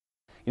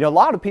A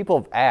lot of people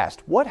have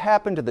asked, what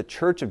happened to the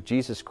Church of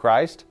Jesus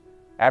Christ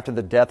after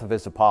the death of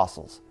His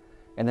apostles?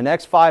 In the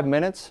next 5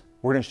 minutes,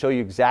 we're going to show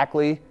you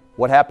exactly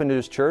what happened to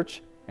His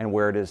church and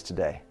where it is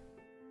today.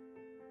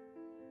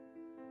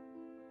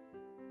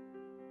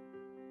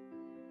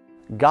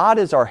 God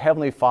is our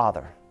Heavenly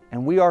Father,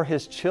 and we are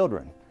His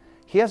children.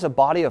 He has a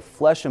body of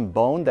flesh and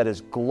bone that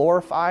is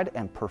glorified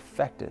and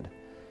perfected.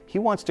 He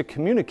wants to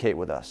communicate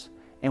with us,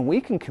 and we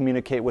can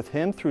communicate with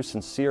Him through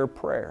sincere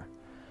prayer.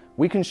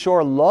 We can show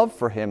our love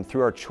for Him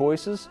through our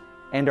choices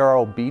and our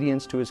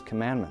obedience to His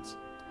commandments.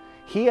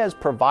 He has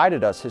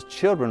provided us, His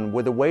children,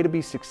 with a way to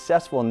be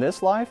successful in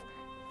this life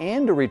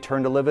and to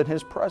return to live in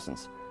His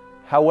presence.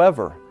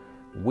 However,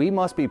 we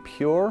must be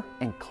pure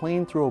and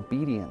clean through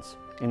obedience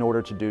in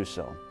order to do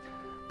so.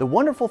 The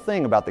wonderful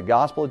thing about the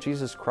gospel of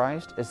Jesus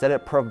Christ is that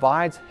it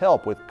provides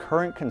help with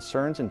current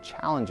concerns and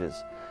challenges.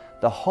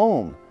 The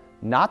home,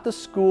 not the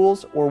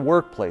schools or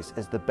workplace,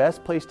 is the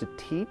best place to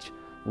teach,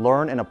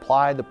 learn, and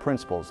apply the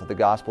principles of the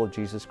gospel of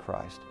Jesus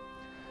Christ.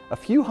 A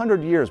few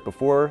hundred years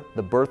before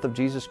the birth of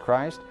Jesus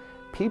Christ,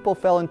 people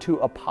fell into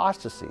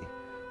apostasy,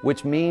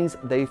 which means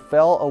they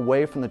fell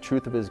away from the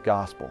truth of His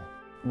gospel.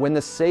 When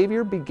the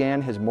Savior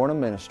began His mortal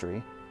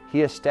ministry,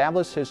 He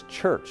established His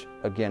church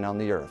again on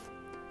the earth.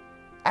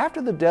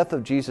 After the death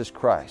of Jesus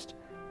Christ,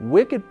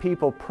 wicked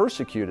people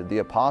persecuted the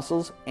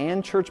apostles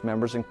and church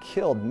members and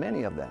killed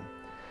many of them.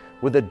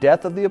 With the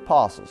death of the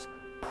apostles,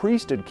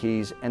 priesthood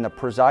keys and the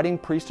presiding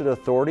priesthood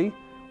authority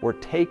were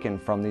taken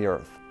from the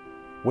earth.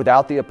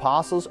 Without the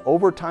apostles,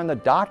 over time the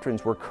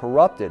doctrines were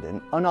corrupted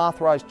and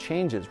unauthorized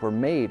changes were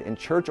made in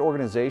church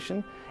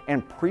organization,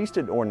 and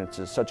priesthood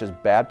ordinances such as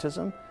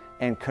baptism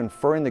and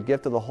conferring the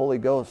gift of the Holy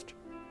Ghost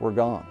were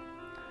gone.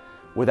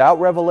 Without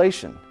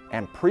revelation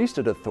and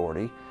priesthood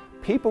authority,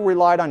 people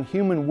relied on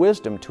human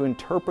wisdom to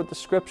interpret the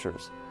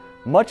Scriptures.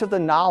 Much of the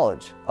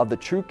knowledge of the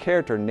true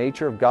character and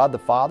nature of God the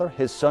Father,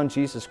 His Son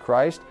Jesus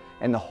Christ,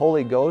 and the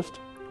Holy Ghost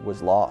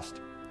was lost.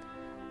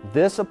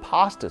 This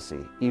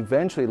apostasy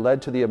eventually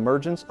led to the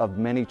emergence of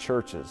many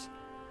churches.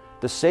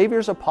 The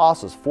Savior's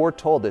apostles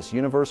foretold this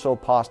universal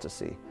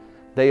apostasy.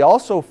 They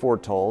also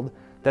foretold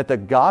that the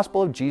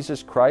gospel of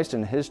Jesus Christ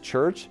and His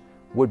church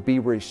would be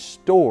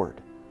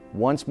restored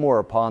once more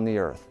upon the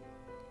earth.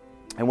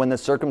 And when the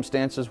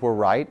circumstances were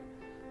right,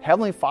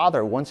 Heavenly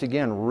Father once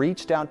again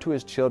reached out to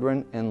His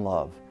children in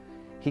love.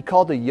 He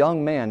called a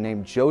young man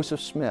named Joseph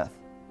Smith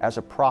as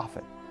a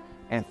prophet,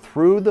 and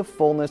through the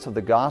fullness of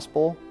the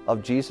gospel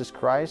of Jesus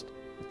Christ,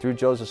 through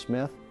Joseph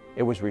Smith,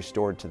 it was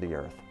restored to the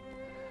earth.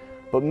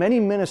 But many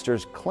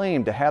ministers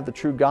claimed to have the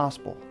true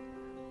gospel.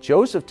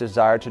 Joseph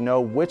desired to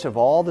know which of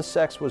all the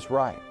sects was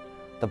right.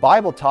 The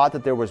Bible taught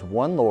that there was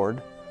one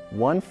Lord,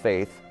 one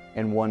faith,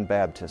 and one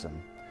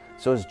baptism.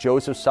 So as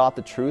Joseph sought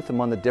the truth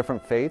among the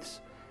different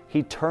faiths,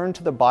 he turned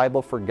to the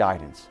Bible for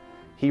guidance.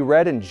 He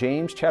read in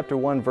James chapter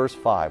 1 verse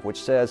 5,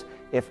 which says,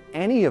 "If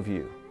any of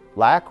you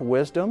lack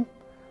wisdom,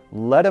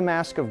 let him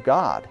ask of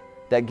God,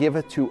 that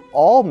giveth to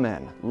all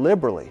men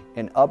liberally,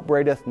 and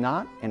upbraideth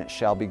not, and it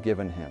shall be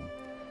given him."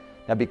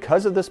 Now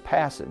because of this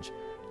passage,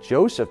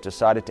 Joseph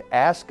decided to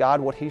ask God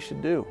what he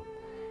should do.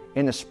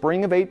 In the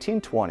spring of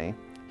 1820,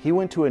 he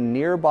went to a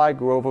nearby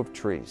grove of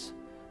trees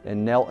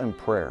and knelt in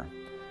prayer,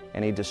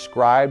 and he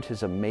described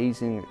his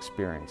amazing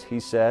experience. He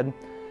said,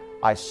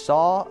 "I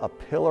saw a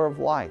pillar of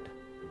light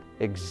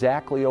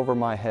exactly over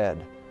my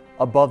head,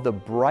 above the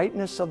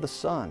brightness of the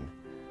sun,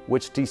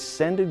 which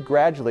descended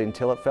gradually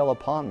until it fell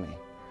upon me.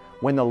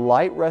 When the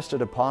light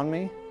rested upon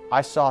me,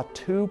 I saw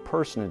two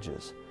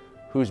personages,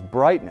 whose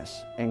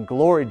brightness and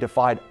glory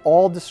defied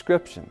all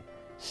description,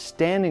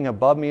 standing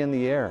above me in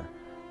the air.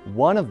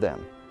 One of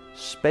them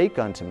spake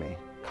unto me,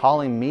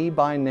 calling me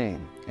by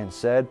name, and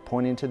said,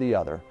 pointing to the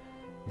other,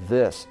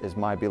 This is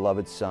my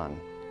beloved Son,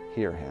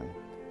 hear him."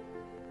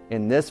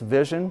 In this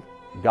vision,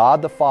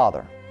 God the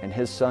Father and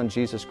His Son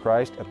Jesus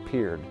Christ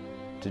appeared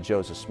to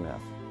Joseph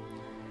Smith.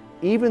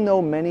 Even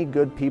though many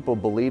good people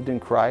believed in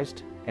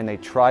Christ and they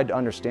tried to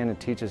understand and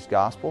teach His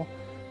gospel,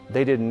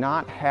 they did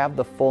not have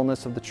the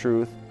fullness of the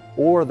truth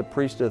or the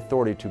priesthood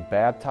authority to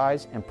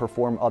baptize and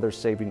perform other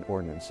saving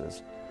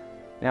ordinances.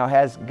 Now,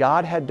 as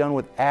God had done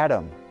with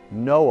Adam,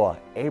 Noah,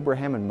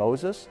 Abraham, and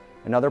Moses,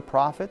 and other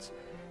prophets,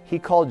 He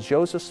called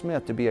Joseph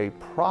Smith to be a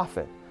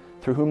prophet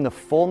through whom the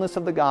fullness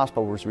of the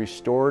gospel was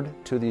restored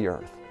to the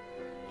earth.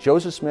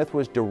 Joseph Smith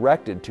was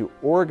directed to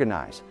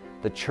organize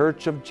the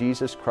Church of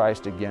Jesus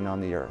Christ again on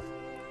the earth.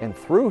 And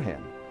through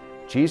him,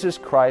 Jesus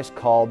Christ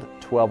called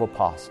 12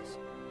 apostles.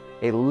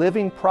 A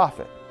living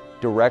prophet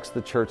directs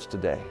the church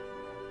today.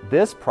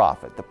 This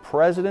prophet, the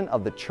president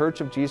of the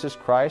Church of Jesus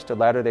Christ of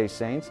Latter-day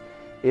Saints,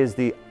 is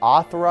the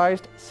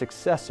authorized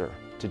successor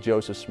to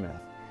Joseph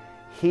Smith.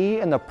 He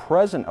and the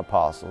present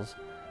apostles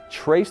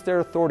trace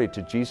their authority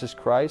to Jesus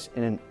Christ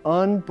in an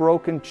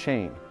unbroken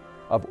chain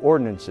of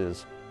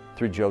ordinances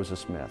through Joseph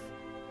Smith.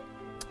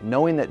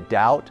 Knowing that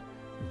doubt,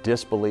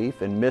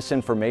 disbelief, and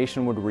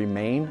misinformation would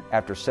remain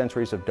after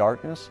centuries of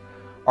darkness,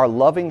 our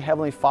loving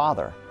Heavenly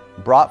Father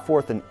brought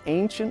forth an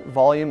ancient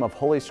volume of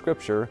Holy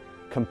Scripture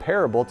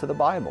comparable to the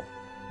Bible.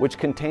 which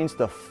contains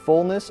the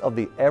fullness of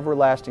the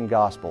everlasting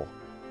gospel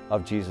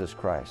of Jesus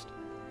Christ.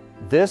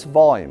 This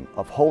volume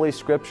of Holy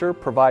Scripture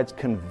provides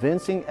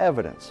convincing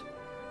evidence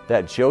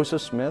that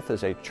Joseph Smith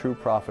is a true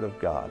prophet of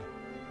God.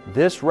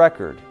 This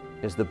record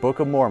is the Book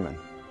of Mormon,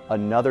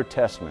 another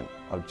testament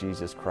of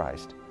Jesus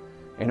Christ.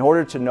 In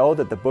order to know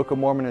that the Book of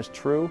Mormon is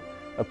true,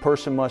 a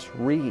person must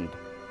read,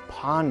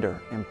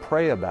 ponder, and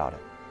pray about it.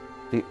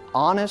 The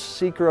honest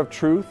seeker of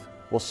truth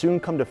will soon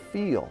come to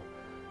feel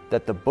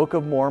that the Book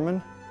of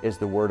Mormon is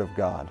the Word of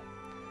God.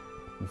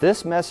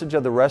 This message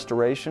of the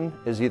restoration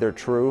is either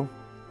true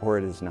or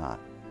it is not.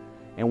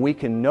 And we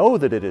can know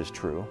that it is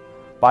true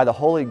by the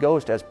Holy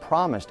Ghost as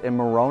promised in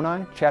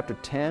Moroni chapter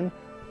 10,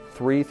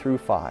 3 through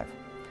 5.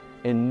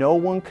 And no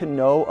one can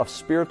know of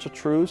spiritual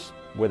truths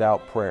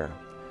without prayer.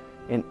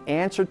 In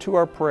answer to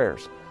our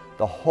prayers,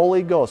 the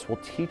Holy Ghost will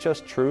teach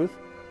us truth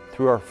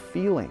through our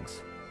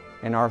feelings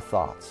and our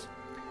thoughts.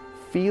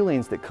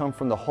 Feelings that come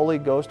from the Holy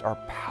Ghost are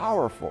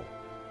powerful,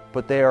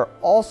 but they are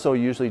also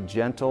usually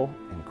gentle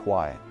and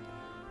quiet.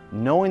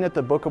 Knowing that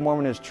the Book of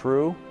Mormon is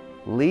true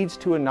leads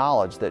to a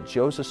knowledge that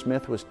Joseph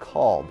Smith was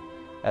called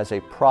as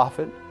a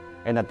prophet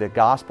and that the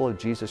gospel of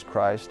Jesus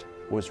Christ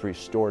was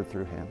restored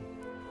through him.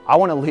 I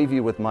want to leave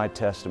you with my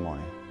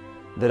testimony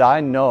that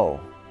I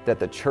know that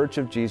the Church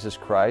of Jesus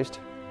Christ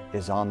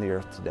is on the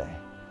earth today,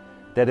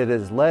 that it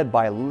is led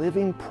by a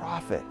living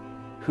prophet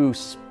who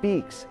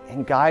speaks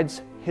and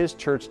guides his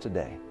church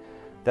today,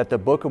 that the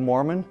Book of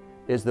Mormon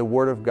is the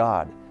Word of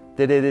God,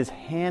 that it is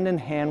hand in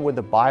hand with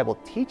the Bible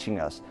teaching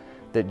us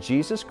that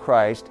Jesus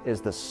Christ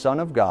is the Son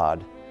of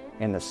God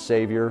and the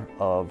Savior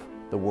of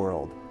the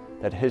world,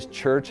 that his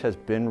church has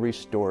been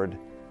restored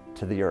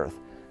to the earth.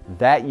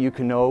 That you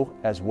can know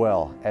as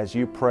well as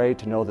you pray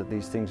to know that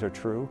these things are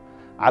true.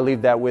 I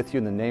leave that with you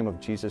in the name of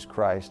Jesus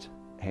Christ.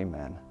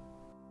 Amen.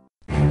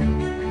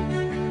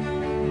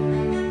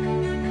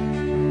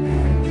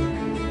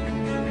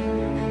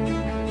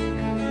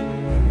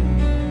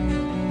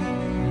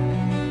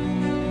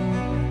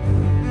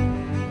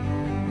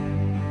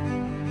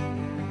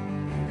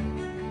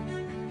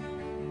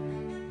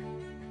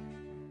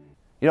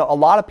 You know, a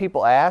lot of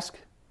people ask,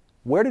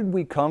 where did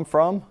we come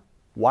from?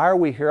 Why are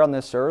we here on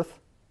this earth?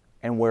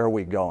 And where are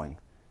we going?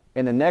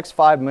 In the next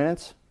 5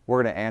 minutes,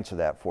 we're going to answer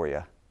that for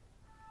you.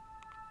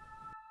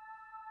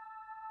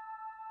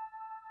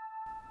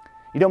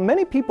 You know,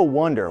 many people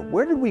wonder,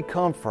 where did we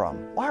come from?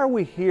 Why are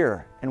we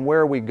here? And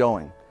where are we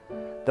going?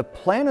 The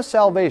plan of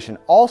salvation,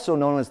 also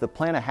known as the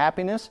plan of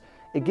happiness,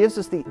 it gives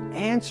us the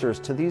answers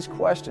to these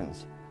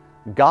questions.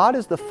 God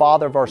is the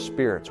Father of our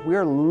spirits. We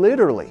are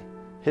literally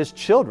His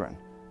children,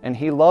 and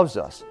He loves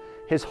us.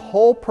 His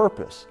whole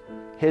purpose,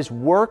 His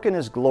work and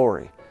His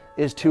glory,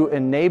 is to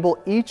enable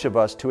each of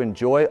us to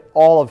enjoy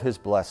all of His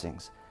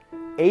blessings.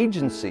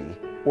 Agency,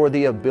 or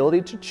the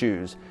ability to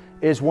choose,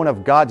 is one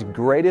of God's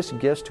greatest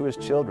gifts to His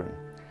children.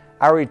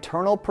 Our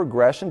eternal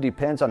progression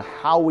depends on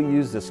how we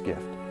use this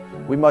gift.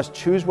 We must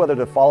choose whether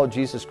to follow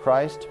Jesus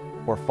Christ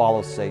or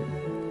follow Satan.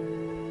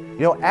 You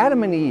know,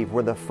 Adam and Eve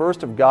were the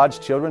first of God's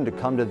children to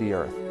come to the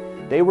earth.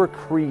 They were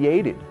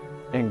created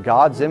in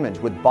God's image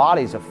with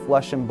bodies of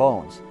flesh and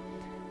bones.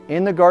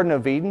 In the Garden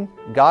of Eden,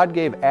 God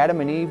gave Adam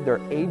and Eve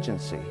their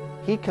agency.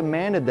 He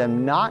commanded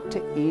them not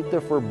to eat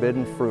the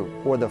forbidden fruit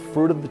or the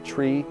fruit of the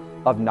tree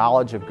of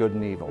knowledge of good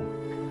and evil.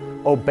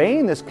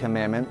 Obeying this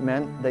commandment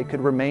meant they could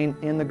remain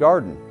in the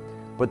garden,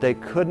 but they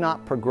could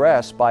not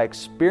progress by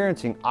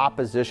experiencing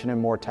opposition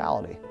and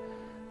mortality.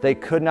 They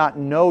could not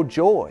know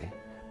joy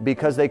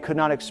because they could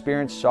not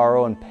experience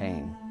sorrow and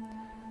pain.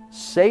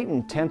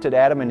 Satan tempted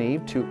Adam and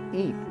Eve to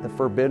eat the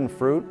forbidden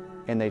fruit,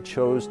 and they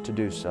chose to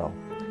do so.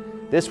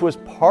 This was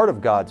part of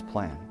God's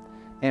plan,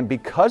 and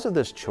because of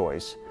this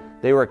choice,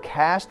 they were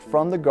cast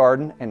from the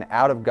garden and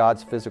out of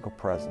God's physical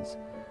presence.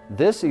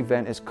 This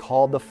event is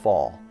called the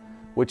fall,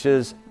 which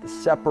is the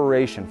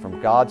separation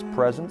from God's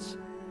presence,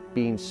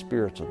 being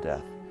spiritual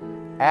death.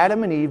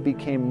 Adam and Eve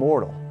became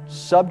mortal,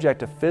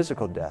 subject to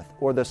physical death,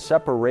 or the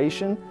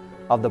separation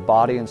of the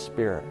body and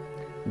spirit.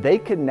 They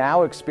could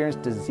now experience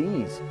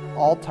disease,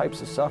 all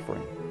types of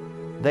suffering.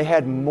 They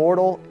had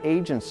mortal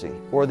agency,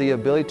 or the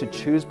ability to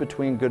choose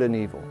between good and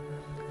evil.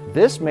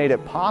 This made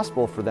it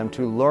possible for them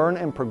to learn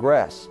and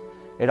progress.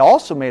 It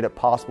also made it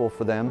possible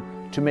for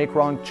them to make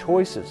wrong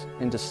choices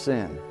and to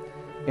sin.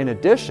 In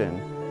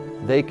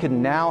addition, they could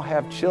now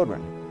have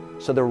children,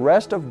 so the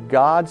rest of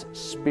God's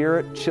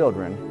spirit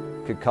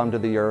children could come to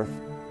the earth,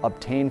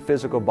 obtain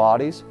physical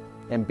bodies,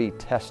 and be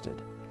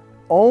tested.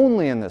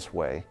 Only in this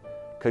way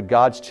could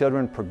God's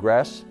children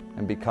progress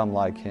and become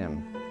like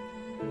Him.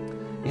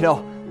 You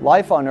know,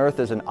 life on earth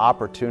is an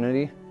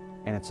opportunity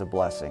and it's a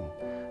blessing.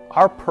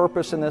 Our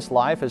purpose in this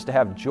life is to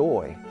have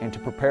joy and to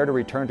prepare to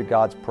return to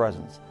God's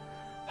presence.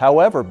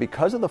 However,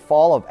 because of the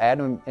fall of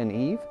Adam and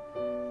Eve,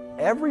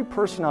 every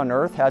person on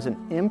earth has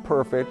an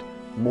imperfect,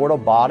 mortal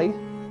body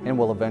and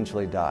will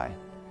eventually die.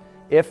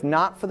 If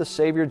not for the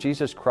Savior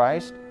Jesus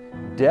Christ,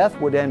 death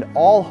would end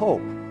all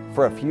hope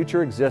for a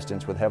future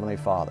existence with Heavenly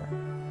Father.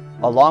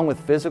 Along with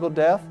physical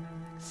death,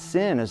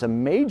 sin is a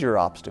major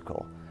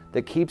obstacle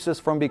that keeps us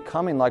from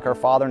becoming like our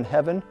Father in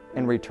heaven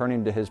and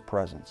returning to His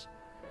presence.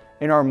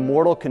 In our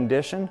mortal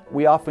condition,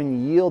 we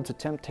often yield to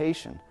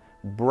temptation,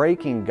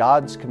 breaking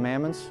God's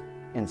commandments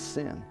and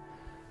sin.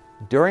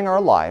 During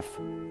our life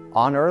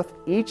on earth,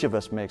 each of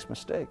us makes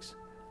mistakes.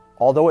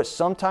 Although it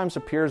sometimes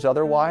appears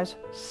otherwise,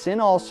 sin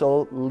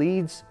also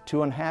leads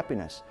to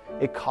unhappiness.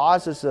 It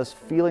causes us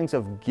feelings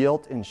of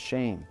guilt and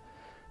shame.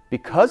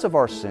 Because of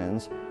our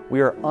sins,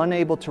 we are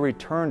unable to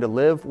return to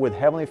live with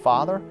Heavenly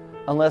Father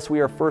unless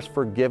we are first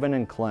forgiven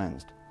and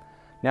cleansed.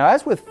 Now,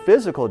 as with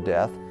physical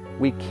death,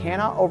 we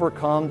cannot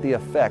overcome the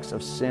effects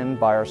of sin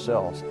by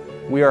ourselves.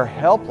 We are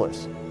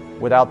helpless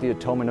without the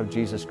atonement of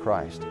Jesus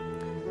Christ.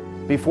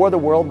 Before the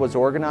world was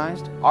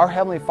organized, our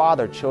Heavenly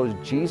Father chose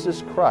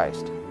Jesus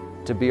Christ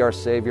to be our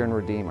Savior and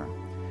Redeemer.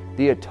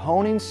 The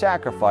atoning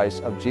sacrifice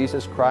of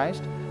Jesus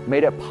Christ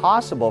made it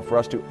possible for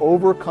us to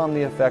overcome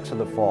the effects of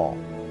the fall.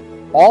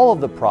 All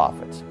of the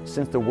prophets,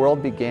 since the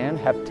world began,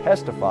 have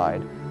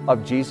testified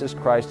of Jesus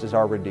Christ as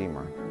our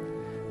Redeemer.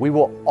 We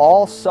will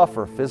all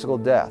suffer physical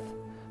death,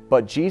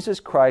 but Jesus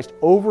Christ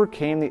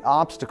overcame the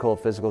obstacle of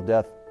physical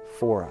death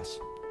for us.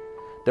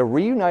 The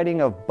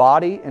reuniting of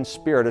body and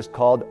spirit is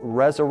called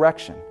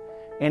resurrection,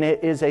 and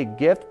it is a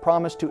gift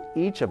promised to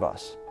each of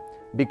us.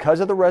 Because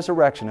of the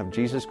resurrection of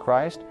Jesus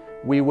Christ,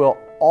 we will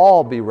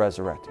all be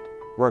resurrected,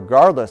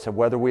 regardless of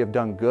whether we have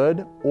done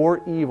good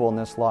or evil in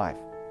this life.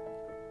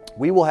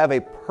 We will have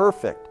a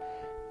perfect,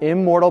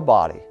 immortal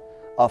body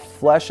of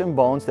flesh and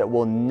bones that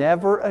will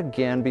never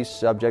again be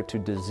subject to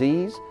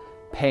disease,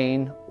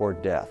 pain, or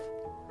death.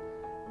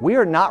 We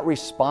are not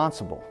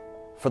responsible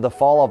for the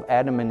fall of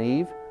Adam and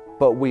Eve,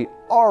 but we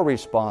are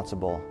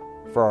responsible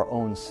for our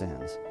own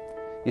sins.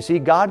 You see,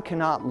 God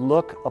cannot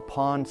look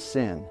upon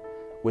sin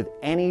with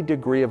any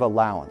degree of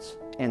allowance,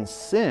 and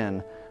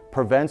sin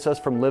prevents us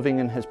from living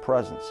in His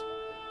presence.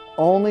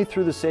 Only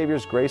through the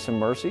Savior's grace and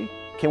mercy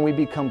can we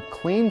become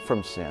clean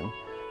from sin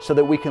so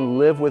that we can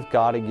live with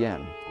God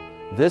again.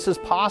 This is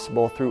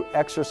possible through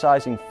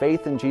exercising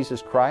faith in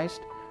Jesus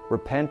Christ,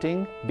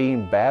 repenting,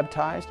 being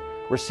baptized,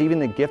 receiving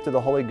the gift of the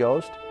Holy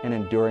Ghost, and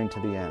enduring to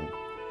the end.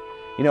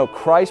 You know,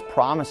 Christ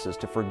promises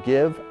to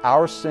forgive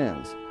our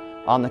sins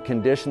on the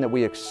condition that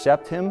we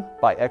accept Him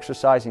by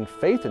exercising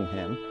faith in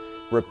Him,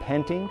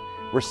 repenting,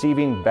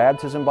 receiving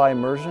baptism by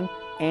immersion,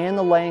 and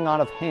the laying on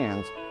of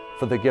hands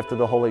for the gift of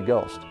the Holy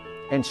Ghost,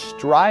 and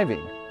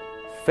striving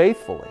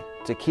faithfully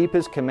to keep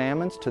His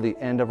commandments to the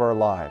end of our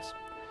lives.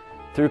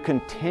 Through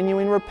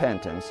continuing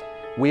repentance,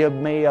 we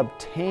may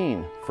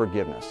obtain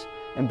forgiveness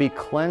and be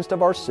cleansed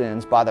of our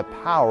sins by the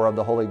power of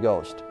the Holy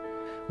Ghost.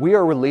 We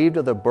are relieved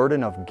of the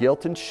burden of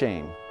guilt and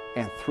shame,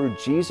 and through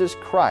Jesus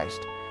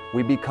Christ,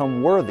 we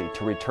become worthy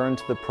to return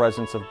to the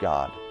presence of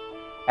God.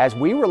 As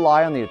we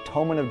rely on the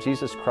atonement of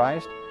Jesus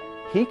Christ,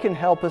 He can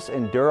help us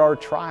endure our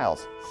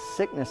trials,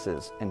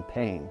 sicknesses, and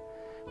pain.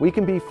 We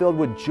can be filled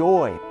with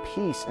joy,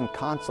 peace, and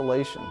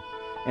consolation.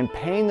 In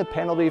paying the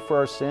penalty for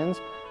our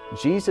sins,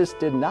 Jesus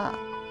did not,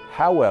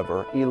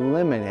 however,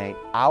 eliminate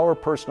our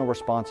personal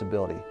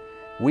responsibility.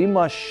 We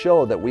must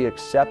show that we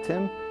accept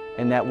Him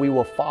and that we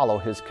will follow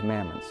His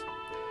commandments.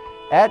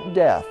 At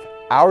death,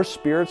 our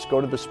spirits go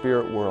to the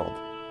spirit world,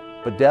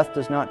 but death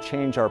does not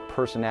change our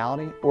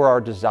personality or our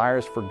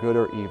desires for good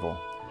or evil.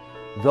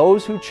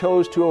 Those who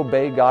chose to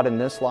obey God in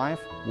this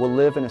life will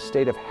live in a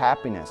state of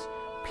happiness,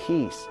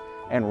 peace,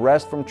 and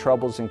rest from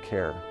troubles and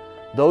care.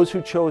 Those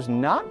who chose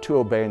not to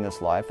obey in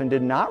this life and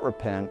did not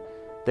repent,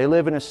 they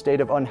live in a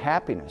state of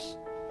unhappiness.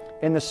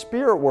 In the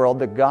spirit world,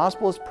 the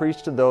gospel is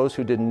preached to those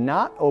who did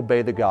not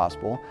obey the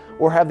gospel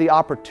or have the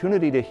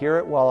opportunity to hear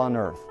it while on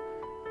earth.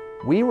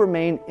 We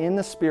remain in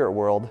the spirit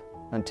world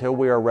until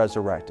we are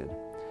resurrected.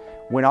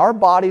 When our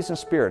bodies and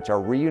spirits are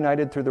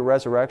reunited through the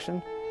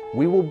resurrection,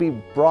 we will be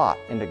brought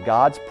into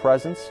God's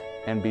presence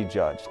and be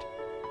judged.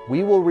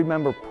 We will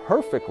remember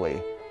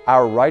perfectly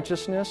our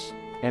righteousness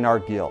and our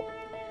guilt.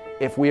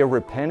 If we have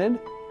repented,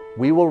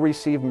 we will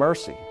receive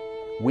mercy.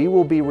 We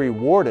will be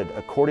rewarded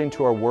according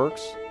to our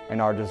works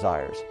and our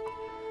desires.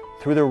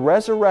 Through the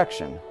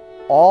resurrection,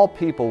 all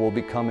people will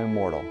become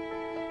immortal.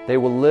 They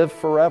will live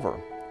forever.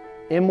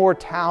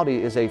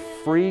 Immortality is a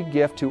free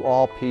gift to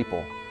all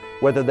people,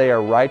 whether they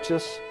are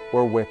righteous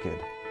or wicked.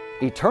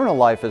 Eternal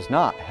life is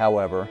not,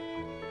 however,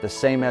 the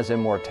same as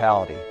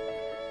immortality.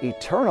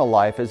 Eternal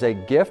life is a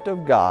gift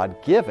of God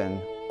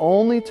given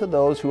only to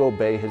those who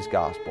obey His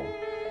gospel.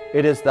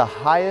 It is the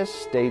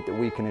highest state that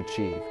we can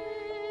achieve.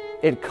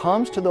 It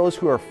comes to those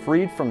who are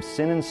freed from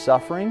sin and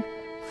suffering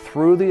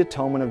through the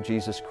atonement of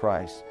Jesus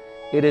Christ.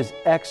 It is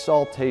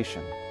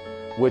exaltation,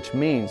 which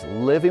means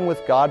living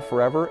with God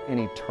forever in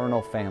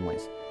eternal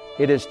families.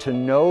 It is to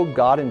know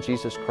God in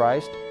Jesus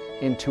Christ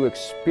and to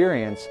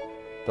experience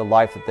the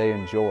life that they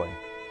enjoy.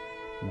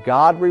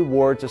 God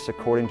rewards us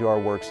according to our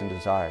works and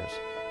desires.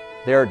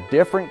 There are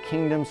different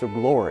kingdoms of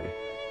glory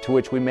to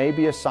which we may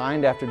be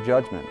assigned after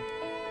judgment.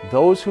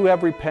 Those who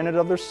have repented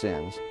of their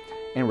sins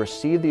and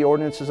received the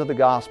ordinances of the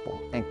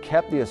gospel and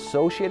kept the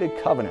associated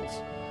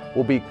covenants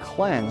will be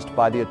cleansed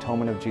by the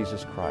atonement of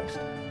Jesus Christ.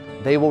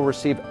 They will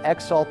receive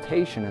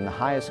exaltation in the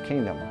highest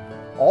kingdom,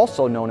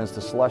 also known as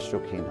the celestial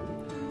kingdom.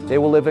 They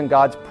will live in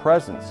God's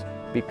presence,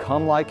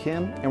 become like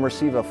Him, and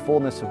receive a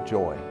fullness of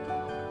joy.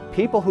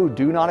 People who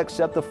do not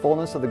accept the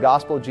fullness of the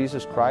gospel of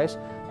Jesus Christ,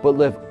 but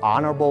live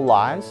honorable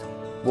lives,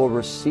 will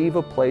receive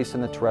a place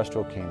in the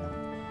terrestrial kingdom.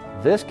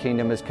 This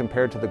kingdom is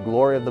compared to the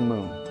glory of the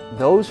moon.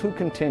 Those who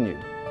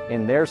continued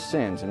in their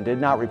sins and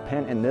did not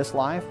repent in this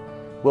life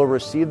will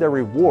receive their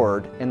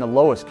reward in the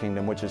lowest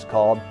kingdom, which is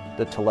called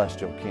the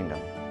telestial kingdom.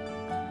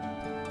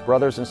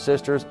 Brothers and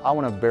sisters, I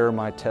want to bear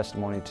my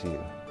testimony to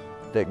you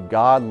that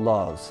God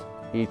loves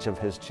each of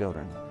His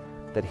children,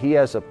 that He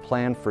has a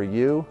plan for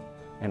you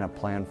and a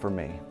plan for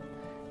me,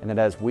 and that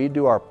as we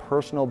do our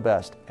personal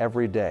best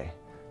every day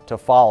to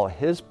follow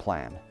His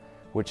plan,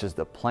 which is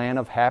the plan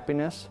of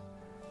happiness,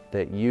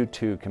 that you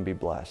too can be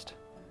blessed.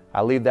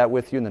 I leave that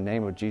with you in the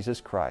name of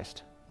Jesus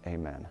Christ.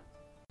 Amen.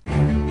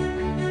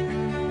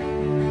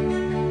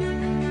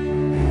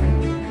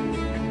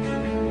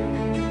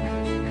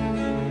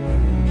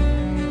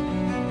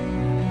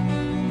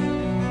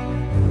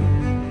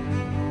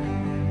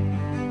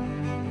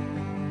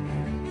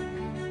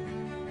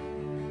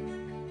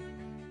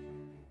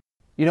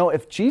 You know,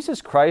 if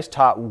Jesus Christ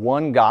taught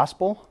one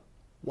gospel,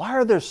 why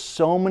are there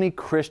so many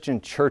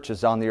Christian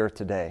churches on the earth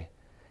today?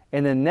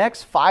 In the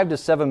next 5 to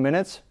 7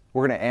 minutes,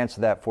 we're going to answer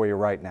that for you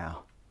right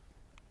now.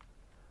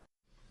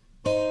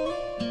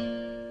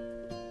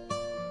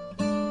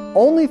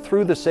 Only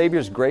through the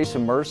Savior's grace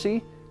and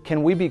mercy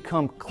can we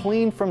become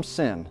clean from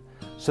sin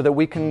so that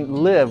we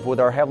can live with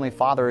our Heavenly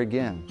Father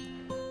again.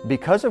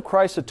 Because of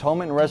Christ's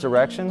atonement and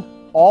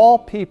resurrection, all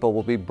people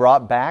will be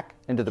brought back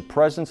into the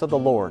presence of the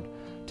Lord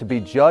to be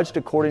judged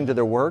according to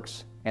their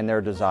works and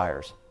their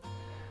desires.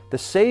 The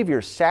Savior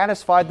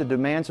satisfied the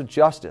demands of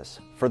justice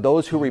for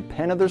those who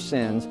repent of their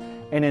sins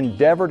and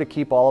endeavor to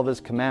keep all of His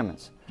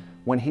commandments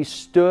when He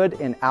stood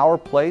in our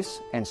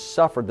place and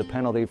suffered the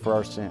penalty for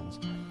our sins.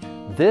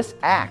 This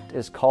act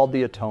is called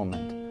the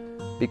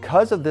atonement.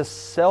 Because of this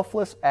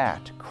selfless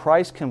act,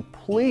 Christ can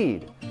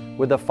plead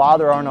with the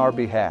Father on our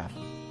behalf.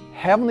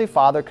 Heavenly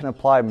Father can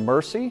apply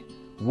mercy,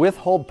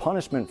 withhold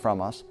punishment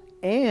from us,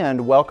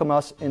 and welcome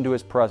us into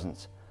His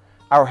presence.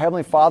 Our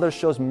Heavenly Father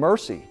shows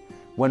mercy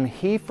when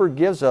He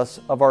forgives us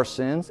of our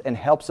sins and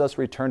helps us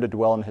return to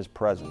dwell in His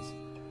presence.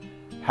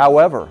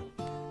 However,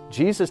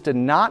 Jesus did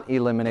not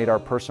eliminate our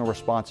personal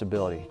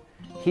responsibility.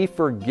 He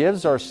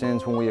forgives our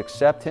sins when we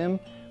accept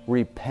Him,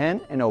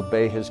 repent, and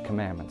obey His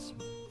commandments.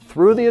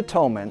 Through the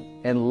atonement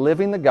and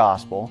living the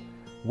gospel,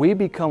 we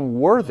become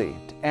worthy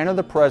to enter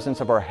the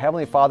presence of our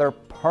Heavenly Father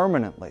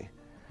permanently.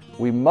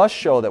 We must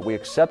show that we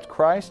accept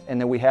Christ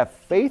and that we have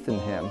faith in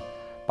Him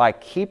by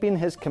keeping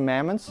His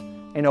commandments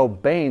and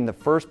obeying the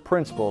first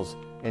principles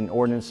and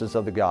ordinances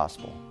of the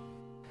gospel.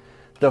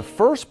 The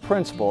first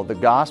principle of the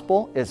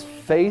gospel is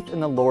faith in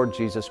the Lord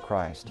Jesus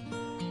Christ.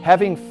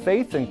 Having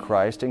faith in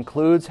Christ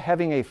includes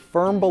having a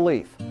firm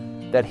belief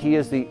that He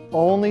is the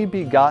only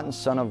begotten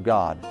Son of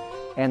God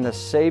and the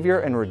Savior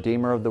and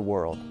Redeemer of the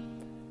world.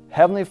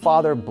 Heavenly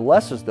Father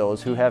blesses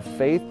those who have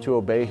faith to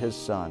obey His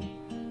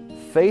Son.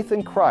 Faith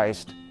in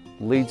Christ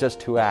leads us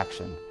to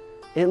action.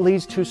 It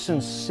leads to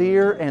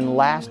sincere and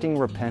lasting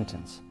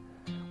repentance.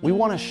 We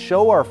want to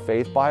show our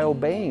faith by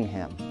obeying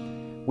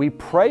Him. We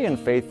pray in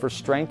faith for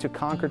strength to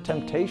conquer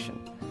temptation.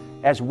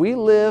 As we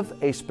live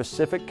a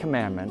specific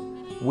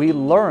commandment, we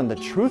learn the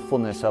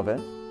truthfulness of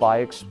it by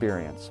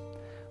experience.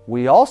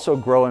 We also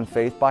grow in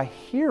faith by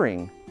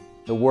hearing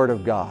the Word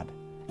of God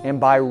and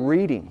by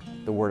reading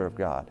the Word of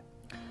God.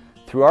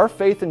 Through our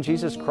faith in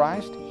Jesus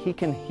Christ, He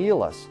can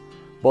heal us,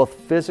 both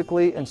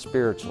physically and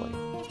spiritually.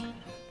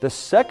 The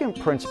second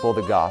principle of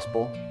the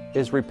gospel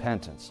is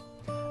repentance.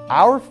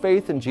 Our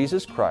faith in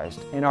Jesus Christ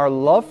and our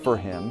love for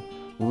Him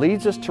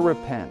leads us to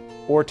repent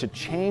or to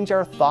change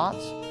our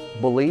thoughts,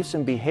 beliefs,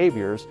 and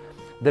behaviors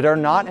that are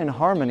not in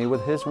harmony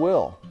with His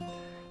will.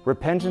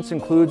 Repentance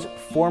includes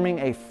forming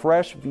a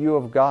fresh view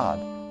of God,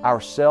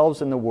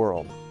 ourselves, and the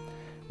world.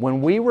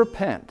 When we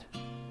repent,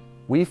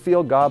 we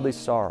feel godly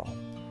sorrow.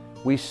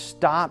 We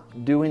stop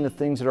doing the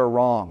things that are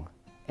wrong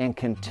and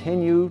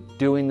continue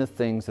doing the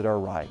things that are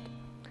right.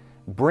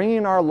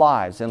 Bringing our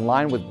lives in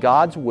line with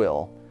God's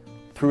will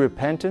through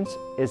repentance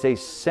is a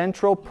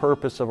central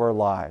purpose of our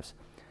lives.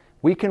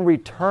 We can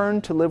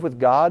return to live with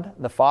God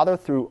the Father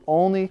through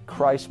only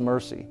Christ's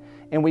mercy,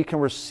 and we can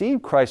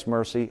receive Christ's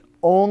mercy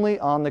only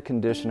on the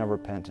condition of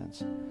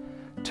repentance.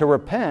 To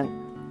repent,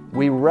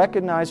 we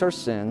recognize our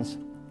sins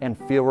and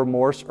feel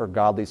remorse or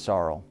godly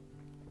sorrow.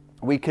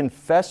 We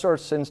confess our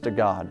sins to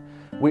God.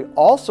 We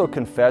also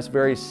confess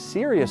very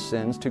serious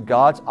sins to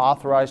God's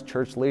authorized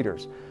church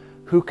leaders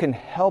who can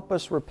help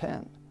us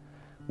repent.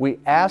 We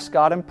ask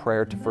God in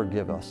prayer to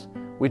forgive us.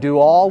 We do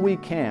all we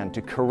can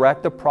to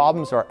correct the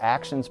problems our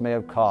actions may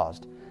have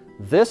caused.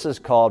 This is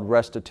called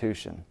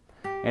restitution.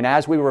 And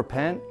as we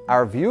repent,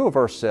 our view of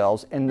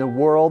ourselves and the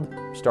world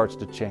starts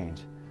to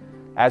change.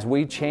 As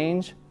we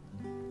change,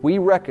 we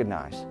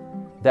recognize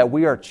that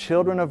we are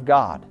children of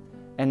God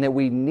and that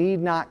we need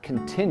not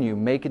continue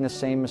making the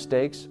same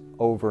mistakes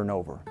over and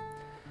over.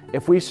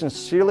 If we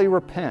sincerely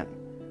repent,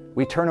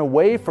 We turn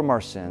away from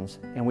our sins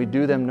and we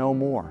do them no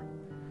more.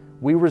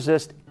 We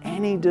resist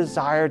any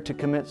desire to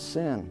commit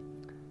sin.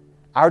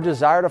 Our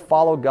desire to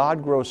follow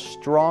God grows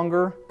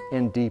stronger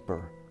and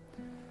deeper.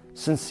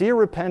 Sincere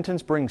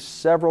repentance brings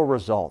several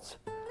results.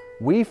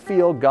 We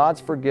feel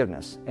God's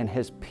forgiveness and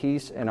His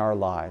peace in our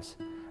lives.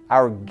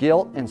 Our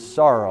guilt and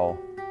sorrow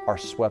are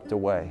swept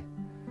away.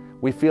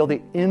 We feel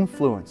the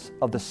influence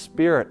of the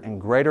Spirit in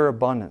greater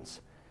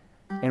abundance.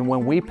 And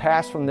when we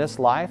pass from this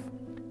life,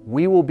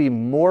 we will be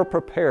more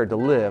prepared to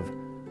live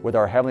with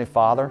our Heavenly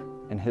Father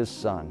and His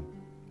Son.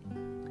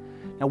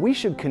 Now, we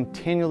should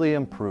continually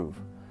improve,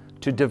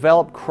 to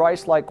develop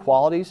Christ-like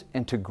qualities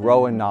and to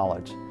grow in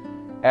knowledge.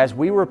 As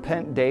we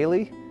repent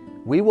daily,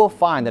 we will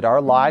find that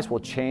our lives will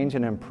change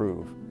and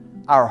improve.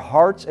 Our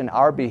hearts and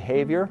our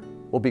behavior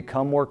will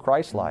become more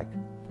Christ-like.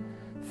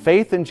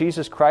 Faith in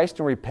Jesus Christ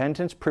and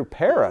repentance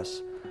prepare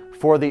us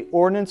for the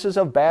ordinances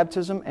of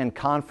baptism and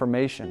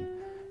confirmation.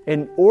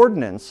 An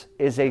ordinance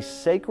is a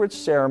sacred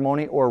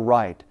ceremony or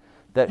rite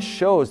that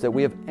shows that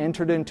we have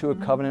entered into a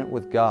covenant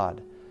with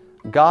God.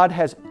 God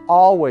has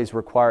always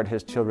required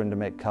His children to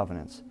make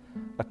covenants.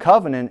 A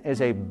covenant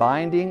is a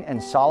binding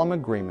and solemn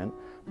agreement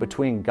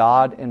between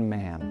God and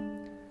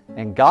man.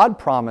 And God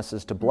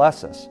promises to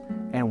bless us,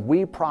 and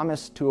we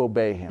promise to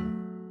obey Him.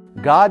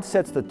 God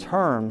sets the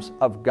terms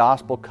of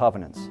gospel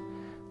covenants,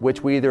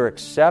 which we either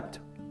accept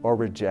or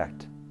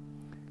reject.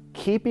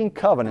 Keeping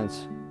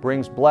covenants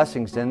brings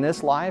blessings in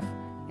this life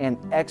and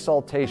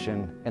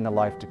exaltation in the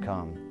life to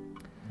come.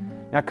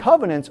 Now,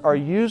 covenants are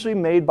usually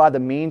made by the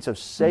means of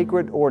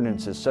sacred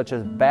ordinances such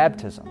as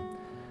baptism.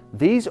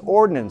 These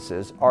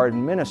ordinances are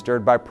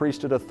administered by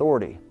priesthood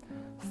authority.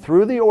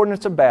 Through the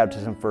ordinance of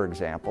baptism, for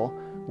example,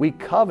 we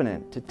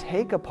covenant to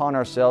take upon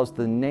ourselves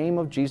the name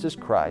of Jesus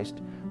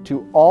Christ,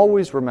 to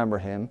always remember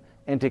Him,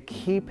 and to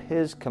keep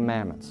His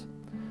commandments.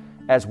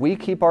 As we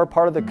keep our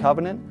part of the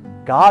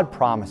covenant, God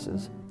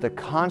promises the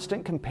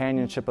constant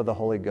companionship of the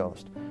Holy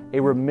Ghost, a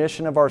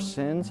remission of our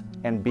sins,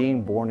 and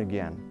being born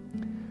again.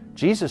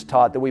 Jesus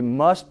taught that we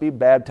must be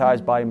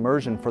baptized by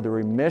immersion for the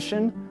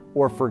remission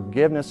or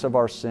forgiveness of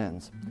our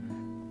sins.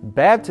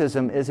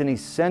 Baptism is an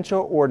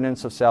essential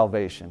ordinance of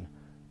salvation.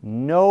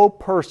 No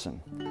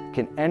person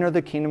can enter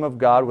the kingdom of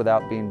God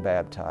without being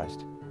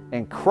baptized.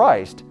 And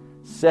Christ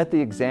set the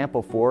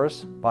example for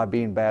us by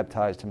being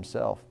baptized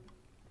Himself.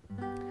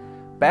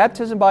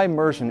 Baptism by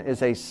immersion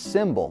is a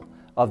symbol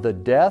of the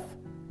death,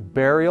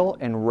 burial,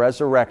 and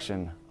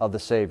resurrection of the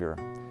Savior.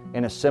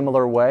 In a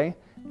similar way,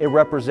 it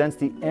represents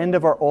the end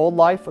of our old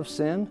life of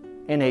sin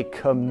and a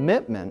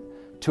commitment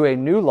to a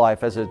new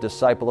life as a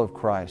disciple of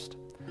Christ.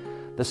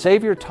 The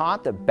Savior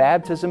taught that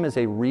baptism is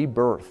a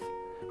rebirth.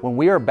 When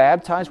we are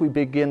baptized, we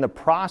begin the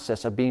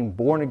process of being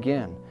born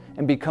again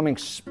and becoming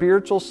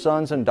spiritual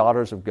sons and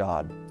daughters of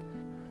God.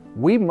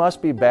 We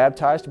must be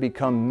baptized to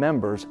become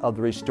members of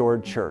the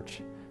restored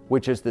church,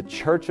 which is the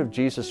Church of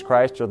Jesus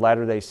Christ of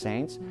Latter-day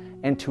Saints,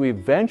 and to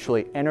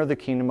eventually enter the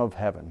kingdom of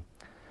heaven.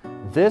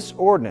 This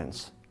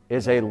ordinance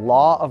is a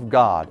law of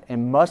God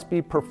and must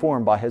be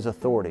performed by His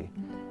authority.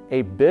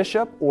 A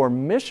bishop or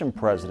mission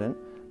president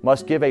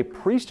must give a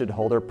priesthood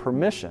holder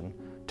permission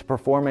to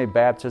perform a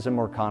baptism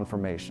or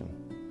confirmation.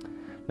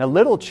 Now,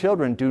 little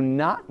children do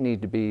not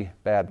need to be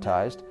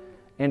baptized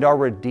and are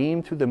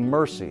redeemed through the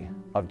mercy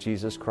of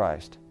Jesus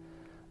Christ.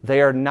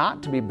 They are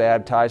not to be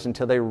baptized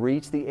until they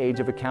reach the age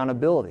of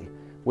accountability,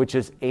 which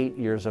is 8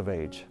 years of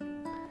age.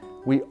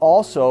 We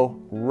also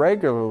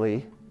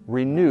regularly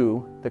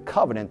renew the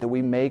covenant that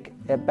we make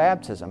at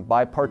baptism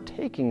by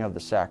partaking of the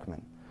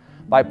sacrament.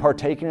 By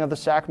partaking of the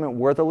sacrament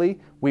worthily,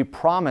 we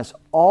promise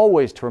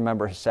always to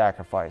remember His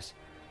sacrifice.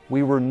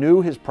 We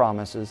renew His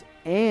promises,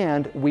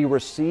 and we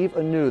receive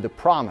anew the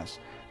promise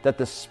that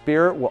the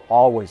Spirit will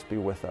always be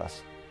with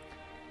us.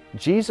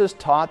 Jesus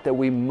taught that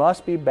we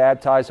must be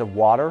baptized of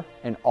water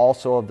and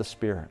also of the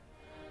Spirit.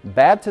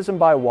 Baptism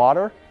by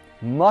water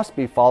must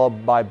be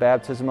followed by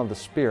baptism of the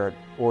Spirit,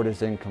 or it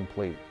is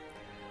incomplete.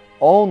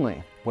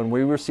 Only when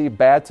we receive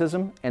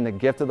baptism and the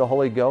gift of the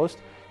Holy Ghost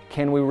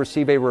can we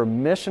receive a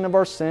remission of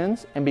our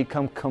sins and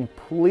become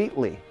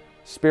completely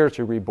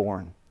spiritually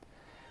reborn.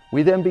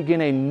 We then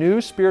begin a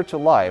new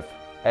spiritual life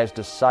as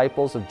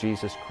disciples of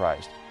Jesus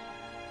Christ.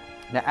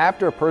 Now,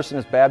 after a person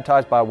is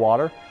baptized by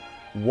water,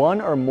 one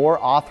or more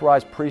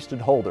authorized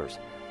priesthood holders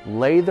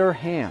lay their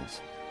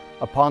hands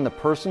upon the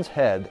person's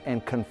head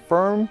and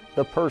confirm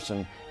the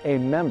person a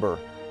member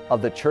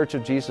of the Church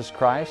of Jesus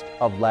Christ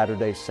of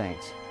Latter-day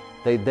Saints.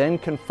 They then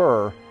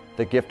confer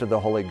the gift of the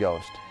Holy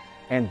Ghost.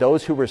 And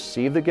those who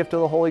receive the gift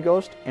of the Holy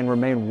Ghost and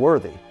remain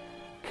worthy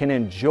can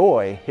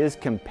enjoy His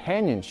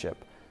companionship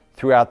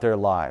throughout their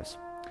lives.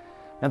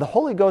 Now, the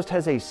Holy Ghost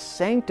has a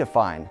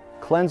sanctifying,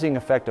 cleansing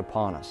effect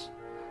upon us.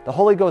 The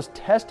Holy Ghost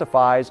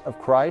testifies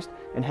of Christ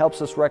and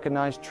helps us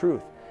recognize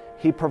truth.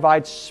 He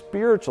provides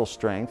spiritual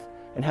strength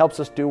and helps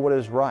us do what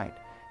is right.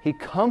 He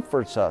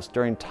comforts us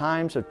during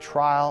times of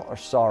trial or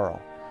sorrow.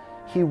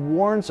 He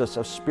warns us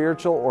of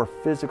spiritual or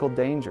physical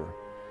danger.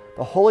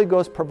 The Holy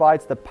Ghost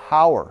provides the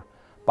power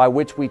by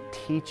which we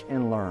teach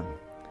and learn.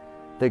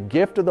 The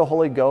gift of the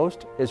Holy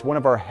Ghost is one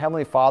of our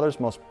Heavenly Father's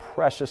most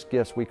precious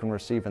gifts we can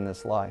receive in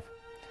this life.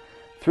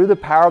 Through the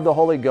power of the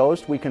Holy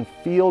Ghost, we can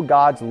feel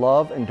God's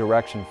love and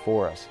direction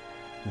for us.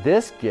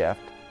 This gift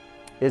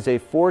is a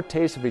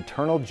foretaste of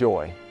eternal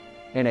joy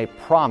and a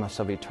promise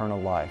of eternal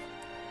life.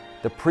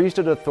 The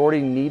priesthood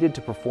authority needed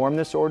to perform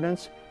this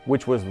ordinance,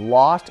 which was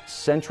lost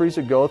centuries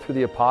ago through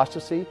the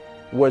apostasy,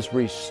 was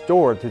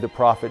restored through the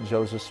prophet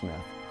Joseph Smith.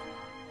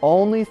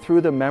 Only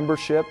through the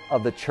membership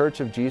of the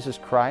Church of Jesus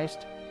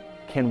Christ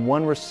can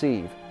one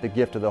receive the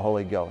gift of the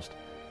Holy Ghost.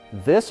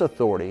 This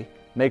authority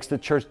makes the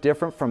church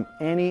different from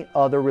any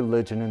other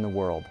religion in the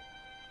world.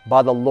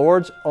 By the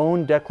Lord's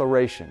own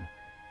declaration,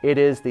 it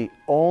is the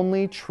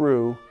only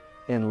true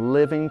and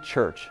living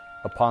church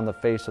upon the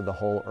face of the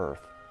whole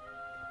earth.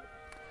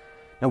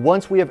 Now,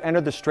 once we have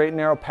entered the straight and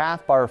narrow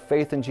path by our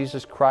faith in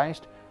Jesus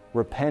Christ,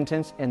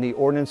 repentance, and the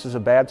ordinances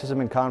of baptism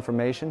and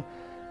confirmation,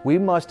 we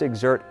must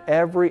exert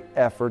every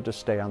effort to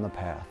stay on the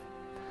path.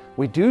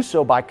 We do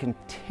so by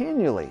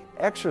continually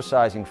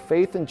exercising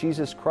faith in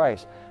Jesus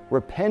Christ,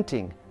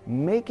 repenting,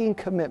 making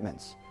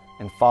commitments,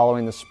 and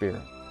following the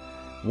Spirit.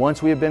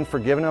 Once we have been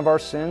forgiven of our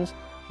sins,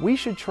 we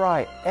should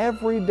try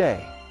every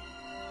day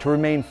to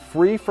remain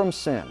free from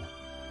sin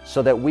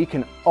so that we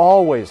can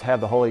always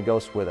have the Holy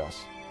Ghost with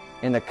us.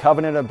 In the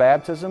covenant of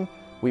baptism,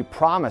 we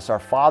promise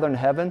our Father in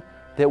heaven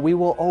that we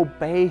will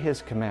obey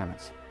His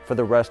commandments for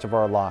the rest of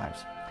our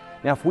lives.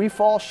 Now, if we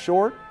fall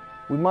short,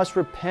 we must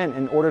repent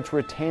in order to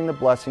retain the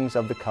blessings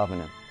of the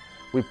covenant.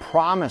 We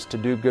promise to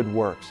do good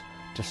works,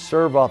 to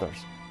serve others,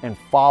 and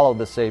follow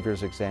the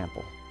Savior's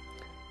example.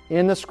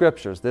 In the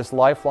Scriptures, this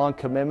lifelong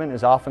commitment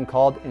is often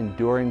called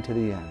enduring to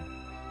the end.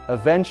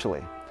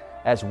 Eventually,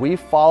 as we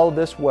follow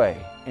this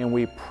way and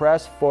we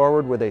press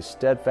forward with a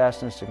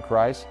steadfastness in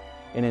Christ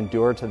and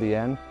endure to the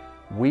end,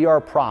 we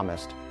are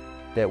promised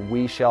that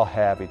we shall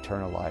have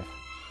eternal life.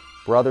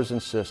 Brothers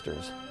and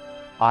sisters,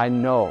 I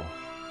know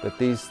that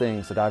these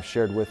things that I've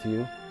shared with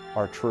you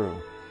are true.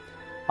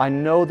 I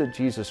know that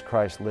Jesus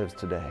Christ lives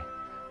today.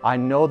 I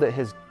know that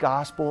His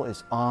gospel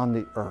is on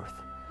the earth,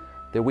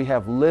 that we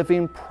have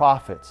living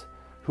prophets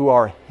who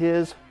are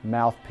His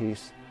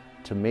mouthpiece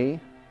to me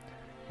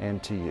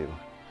and to you.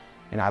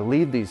 And I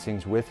leave these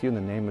things with you in the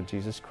name of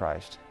Jesus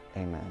Christ.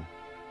 Amen.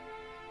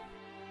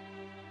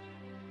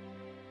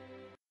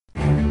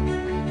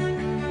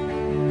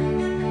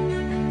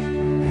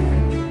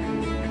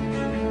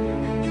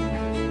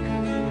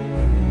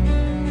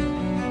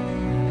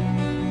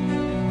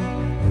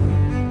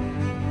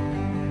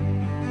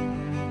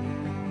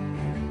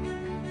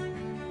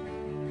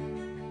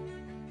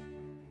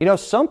 You know,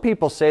 some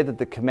people say that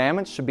the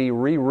commandments should be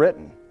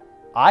rewritten.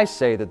 I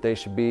say that they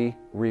should be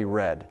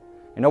reread.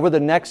 And over the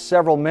next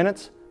several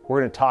minutes, we're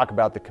going to talk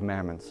about the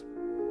commandments.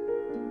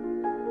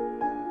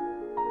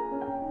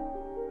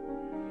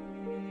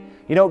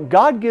 You know,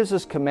 God gives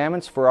us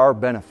commandments for our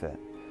benefit.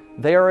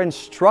 They are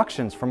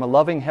instructions from a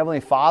loving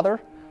Heavenly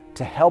Father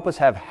to help us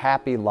have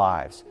happy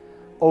lives.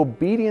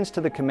 Obedience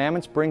to the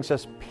commandments brings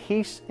us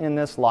peace in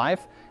this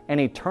life and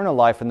eternal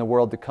life in the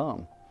world to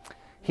come.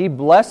 He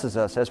blesses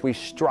us as we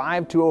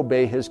strive to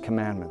obey His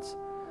commandments.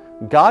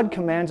 God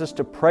commands us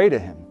to pray to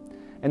Him,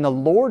 and the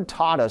Lord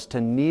taught us to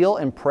kneel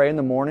and pray in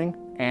the morning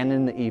and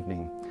in the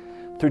evening.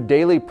 Through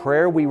daily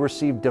prayer, we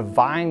receive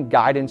divine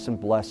guidance and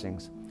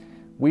blessings.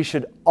 We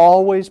should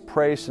always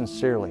pray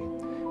sincerely.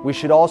 We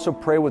should also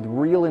pray with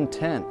real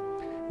intent,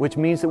 which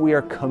means that we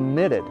are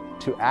committed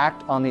to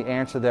act on the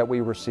answer that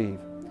we receive.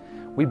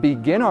 We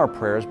begin our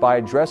prayers by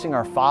addressing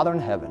our Father in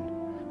heaven.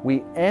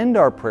 We end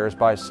our prayers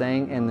by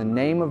saying, "In the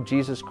name of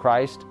Jesus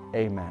Christ,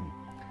 Amen."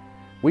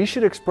 We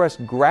should express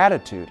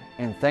gratitude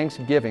and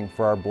thanksgiving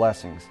for our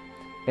blessings.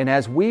 And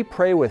as we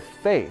pray with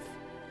faith,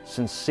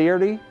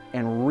 sincerity,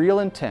 and real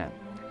intent,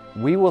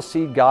 we will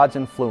see God's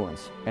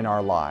influence in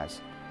our lives.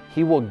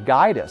 He will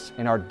guide us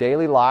in our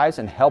daily lives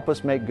and help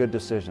us make good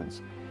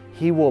decisions.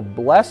 He will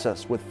bless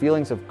us with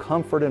feelings of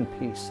comfort and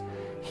peace.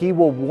 He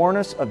will warn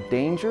us of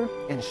danger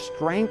and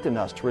strengthen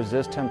us to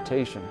resist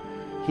temptation.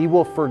 He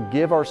will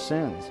forgive our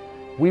sins.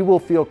 We will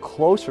feel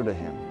closer to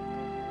Him.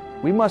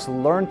 We must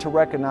learn to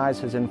recognize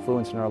His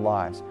influence in our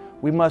lives.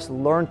 We must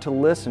learn to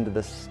listen to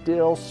the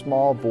still,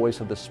 small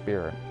voice of the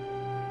Spirit.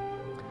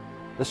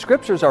 The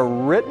Scriptures are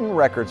written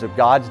records of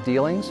God's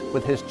dealings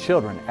with His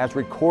children as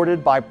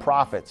recorded by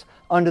prophets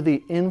under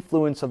the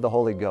influence of the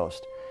Holy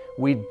Ghost.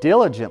 We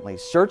diligently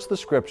search the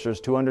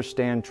Scriptures to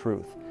understand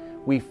truth.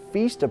 We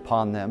feast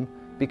upon them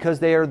because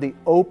they are the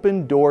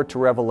open door to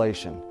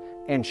revelation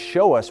and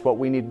show us what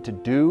we need to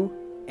do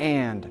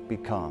and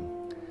become.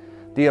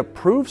 The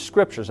approved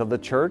Scriptures of the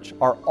church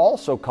are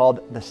also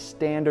called the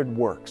standard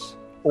works,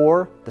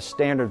 or the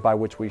standard by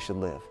which we should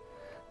live.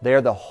 They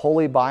are the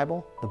Holy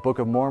Bible, the Book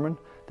of Mormon,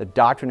 the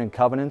Doctrine and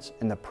Covenants,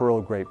 and the Pearl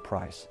of Great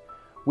Price.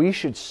 We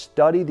should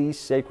study these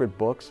sacred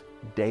books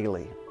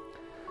daily.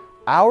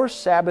 Our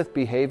Sabbath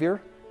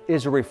behavior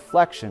is a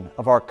reflection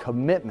of our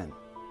commitment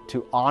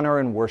to honor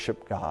and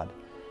worship God.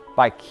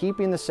 By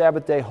keeping the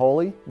Sabbath day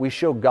holy, we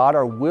show God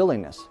our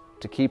willingness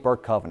to keep our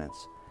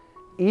covenants.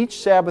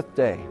 Each Sabbath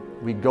day,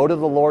 we go to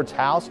the Lord's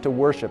house to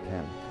worship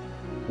Him.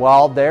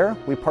 While there,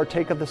 we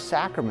partake of the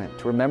sacrament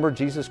to remember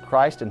Jesus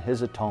Christ and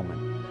His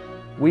atonement.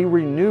 We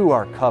renew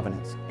our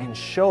covenants and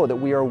show that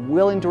we are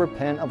willing to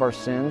repent of our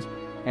sins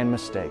and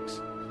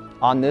mistakes.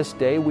 On this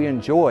day, we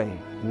enjoy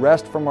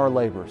rest from our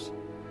labors.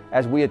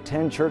 As we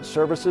attend church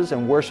services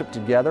and worship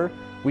together,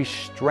 we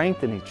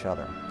strengthen each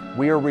other.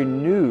 We are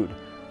renewed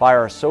by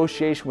our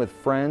association with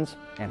friends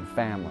and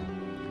family.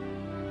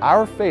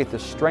 Our faith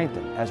is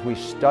strengthened as we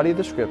study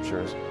the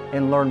Scriptures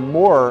and learn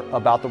more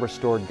about the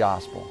restored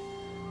gospel.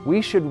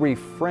 We should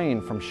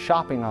refrain from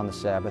shopping on the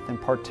Sabbath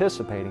and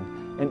participating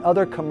in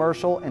other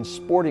commercial and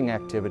sporting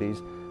activities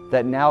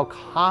that now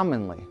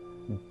commonly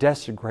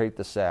desecrate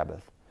the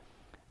Sabbath.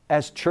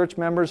 As church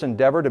members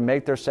endeavor to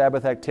make their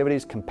Sabbath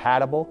activities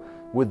compatible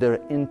with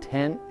the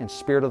intent and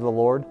spirit of the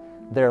Lord,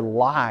 their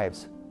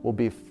lives will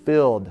be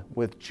filled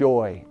with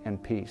joy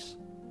and peace.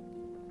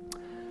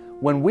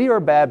 When we are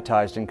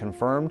baptized and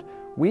confirmed,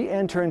 we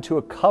enter into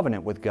a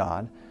covenant with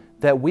God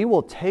that we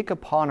will take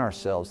upon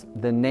ourselves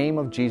the name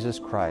of Jesus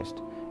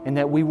Christ and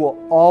that we will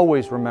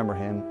always remember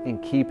Him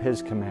and keep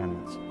His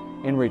commandments.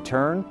 In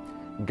return,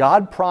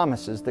 God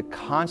promises the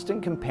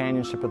constant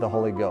companionship of the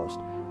Holy Ghost,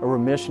 a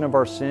remission of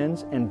our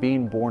sins, and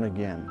being born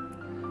again.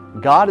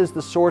 God is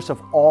the source of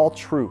all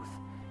truth,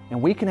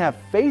 and we can have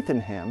faith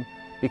in Him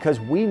because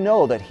we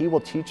know that He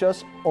will teach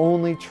us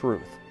only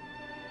truth.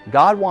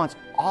 God wants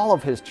all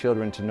of His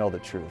children to know the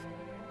truth.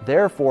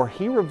 Therefore,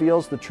 He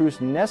reveals the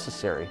truths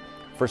necessary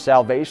for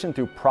salvation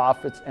through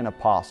prophets and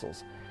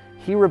apostles.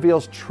 He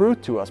reveals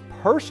truth to us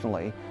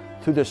personally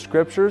through the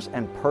Scriptures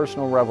and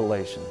personal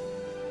revelation.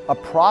 A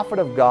prophet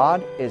of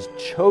God is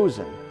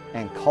chosen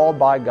and called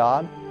by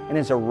God and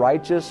is a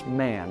righteous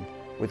man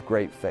with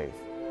great faith.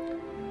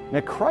 Now,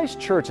 Christ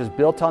Church is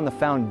built on the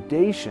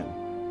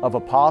foundation of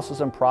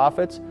apostles and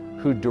prophets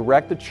who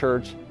direct the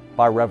church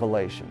by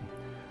revelation.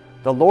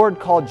 The Lord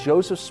called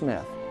Joseph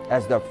Smith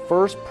as the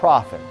first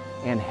prophet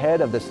and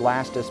head of this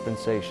last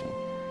dispensation.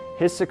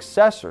 His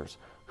successors,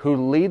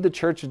 who lead the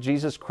Church of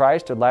Jesus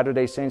Christ of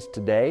Latter-day Saints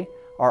today,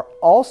 are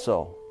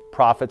also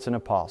prophets and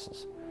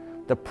apostles.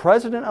 The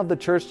president of the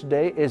church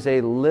today is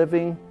a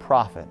living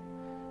prophet,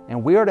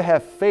 and we are to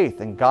have faith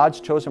in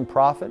God's chosen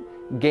prophet,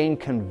 gain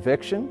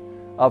conviction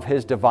of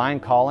his divine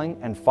calling,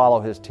 and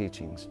follow his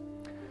teachings.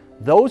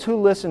 Those who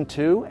listen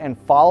to and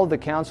follow the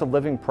counsel of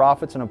living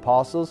prophets and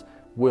apostles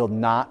will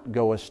not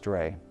go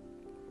astray.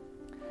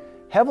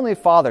 Heavenly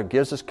Father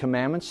gives us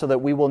commandments so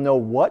that we will know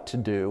what to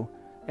do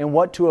and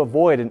what to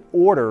avoid in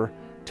order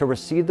to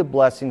receive the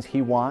blessings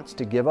He wants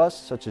to give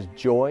us, such as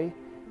joy,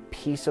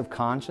 peace of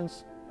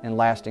conscience, and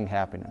lasting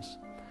happiness.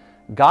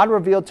 God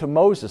revealed to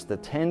Moses the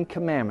 10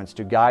 Commandments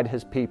to guide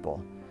His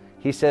people.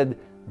 He said,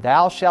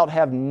 "Thou shalt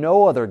have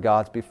no other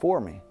gods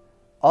before me."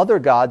 Other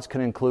gods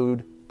can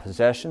include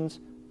possessions,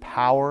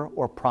 power,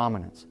 or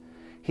prominence.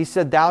 He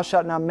said, "Thou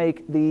shalt not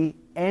make thee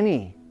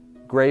any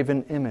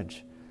graven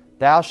image.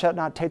 Thou shalt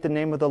not take the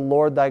name of the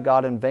Lord thy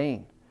God in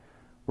vain.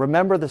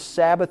 Remember the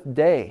Sabbath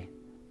day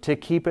to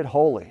keep it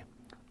holy.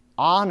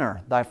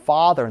 Honor thy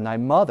father and thy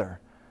mother,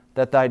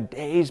 that thy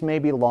days may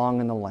be long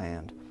in the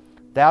land.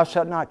 Thou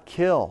shalt not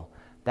kill.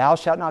 Thou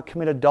shalt not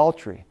commit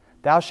adultery.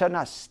 Thou shalt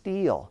not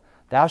steal.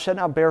 Thou shalt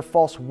not bear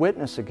false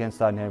witness against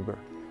thy neighbor.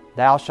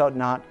 Thou shalt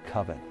not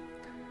covet."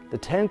 The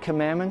 10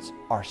 Commandments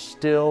are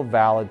still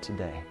valid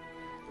today.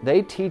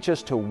 They teach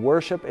us to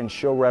worship and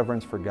show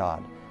reverence for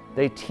God.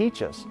 They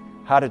teach us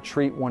how to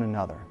treat one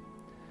another.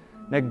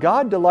 Now,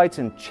 God delights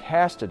in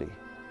chastity,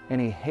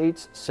 and He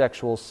hates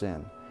sexual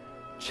sin.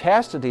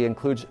 Chastity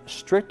includes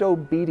strict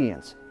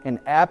obedience and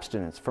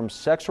abstinence from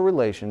sexual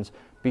relations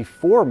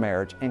before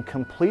marriage and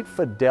complete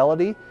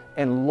fidelity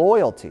and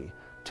loyalty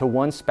to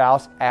one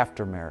spouse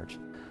after marriage.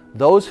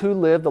 Those who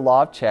live the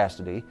law of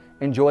chastity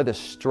enjoy the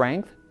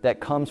strength that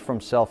comes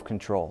from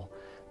self-control.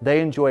 They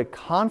enjoy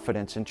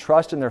confidence and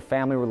trust in their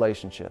family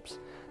relationships.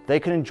 They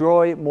can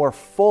enjoy more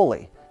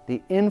fully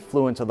the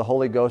influence of the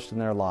Holy Ghost in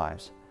their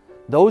lives.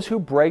 Those who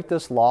break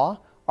this law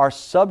are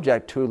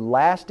subject to a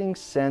lasting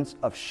sense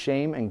of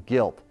shame and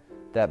guilt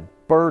that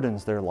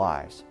burdens their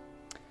lives.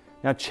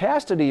 Now,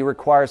 chastity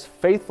requires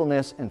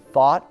faithfulness in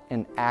thought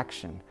and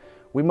action.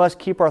 We must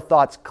keep our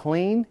thoughts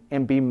clean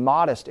and be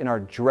modest in our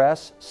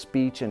dress,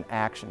 speech, and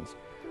actions.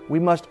 We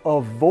must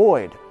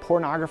avoid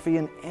pornography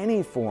in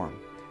any form.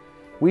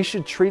 We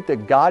should treat the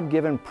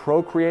God-given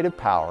procreative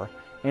power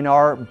in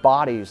our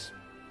bodies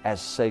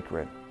as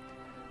sacred.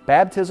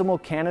 Baptismal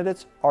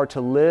candidates are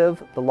to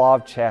live the law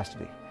of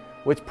chastity,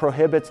 which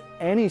prohibits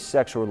any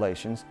sexual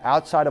relations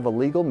outside of a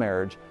legal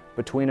marriage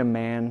between a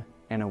man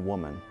and a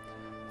woman.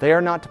 They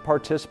are not to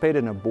participate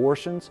in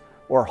abortions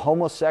or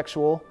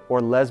homosexual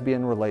or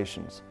lesbian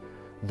relations.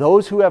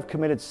 Those who have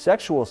committed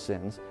sexual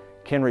sins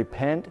can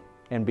repent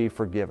and be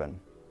forgiven.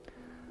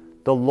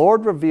 The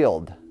Lord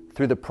revealed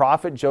through the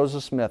prophet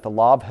Joseph Smith a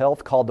law of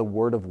health called the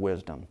Word of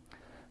Wisdom.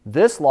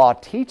 This law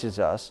teaches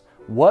us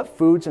what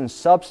foods and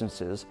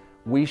substances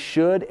we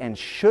should and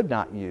should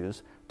not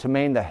use to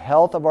maintain the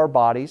health of our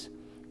bodies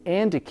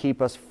and to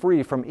keep us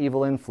free from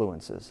evil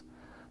influences.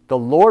 The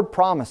Lord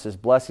promises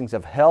blessings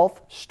of health,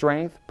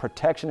 strength,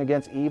 protection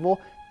against evil,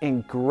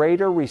 and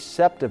greater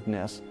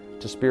receptiveness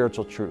to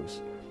spiritual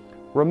truths.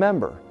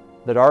 Remember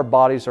that our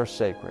bodies are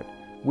sacred.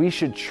 We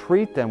should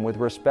treat them with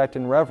respect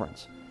and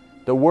reverence.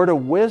 The word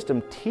of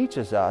wisdom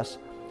teaches us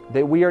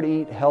that we are to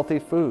eat healthy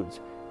foods.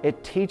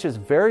 It teaches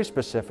very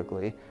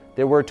specifically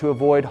that we're to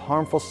avoid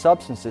harmful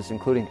substances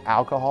including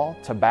alcohol,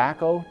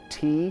 tobacco,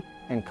 tea,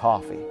 and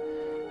coffee.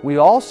 We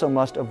also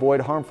must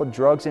avoid harmful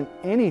drugs in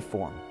any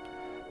form.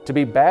 To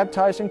be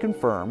baptized and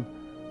confirmed,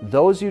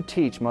 those you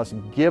teach must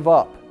give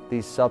up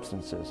these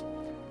substances.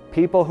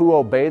 People who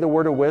obey the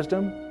word of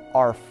wisdom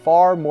are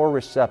far more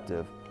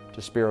receptive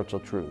to spiritual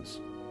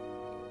truths.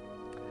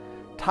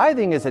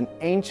 Tithing is an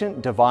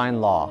ancient divine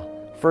law.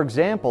 For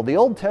example, the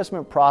Old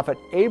Testament prophet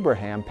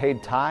Abraham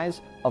paid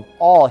tithes of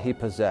all he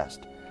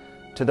possessed.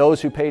 To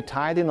those who pay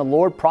tithing, the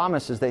Lord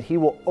promises that He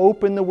will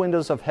open the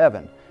windows of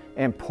heaven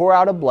and pour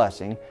out a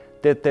blessing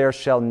that there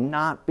shall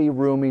not be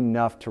room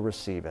enough to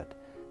receive it.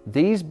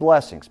 These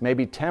blessings may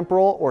be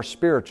temporal or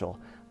spiritual,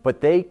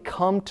 but they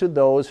come to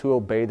those who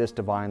obey this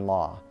divine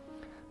law.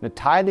 The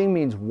tithing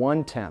means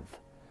 1/10,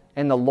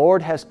 and the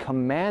Lord has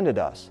commanded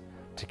us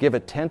to give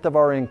 1/10 of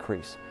our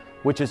increase,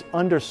 which is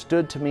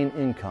understood to mean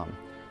income,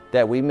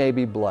 that we may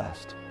be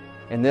blessed.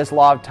 And this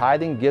law of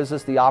tithing gives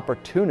us the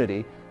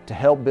opportunity to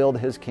help build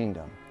His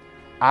kingdom.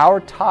 Our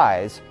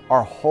tithes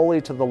are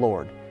holy to the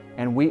Lord,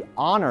 and we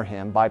honor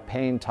Him by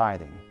paying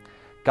tithing.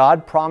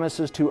 God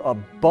promises to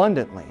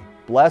abundantly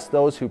bless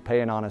those who pay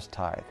an honest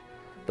tithe.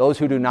 Those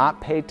who do not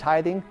pay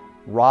tithing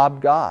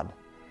rob God.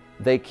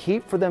 They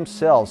keep for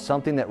themselves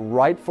something that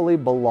rightfully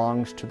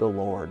belongs to the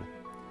Lord.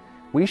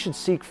 We should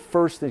seek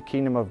first the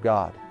kingdom of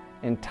God,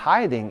 and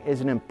tithing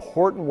is an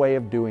important way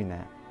of doing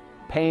that.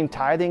 Paying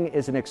tithing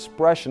is an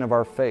expression of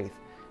our faith.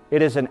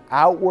 It is an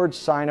outward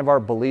sign of our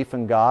belief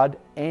in God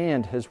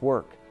and His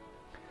work.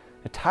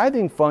 The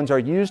tithing funds are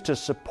used to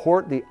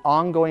support the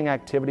ongoing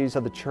activities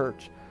of the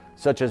church,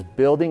 such as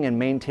building and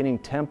maintaining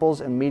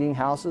temples and meeting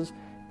houses,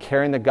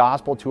 carrying the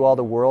gospel to all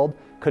the world,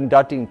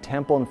 conducting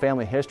temple and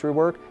family history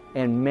work,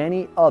 and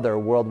many other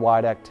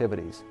worldwide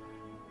activities.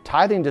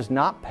 Tithing does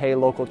not pay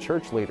local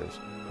church leaders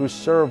who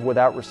serve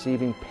without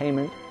receiving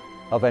payment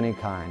of any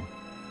kind.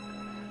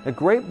 The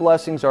great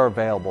blessings are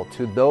available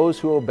to those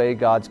who obey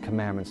God's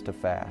commandments to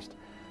fast.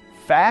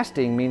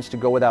 Fasting means to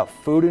go without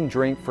food and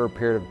drink for a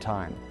period of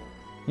time.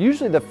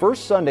 Usually the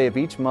first Sunday of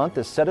each month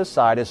is set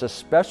aside as a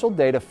special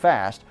day to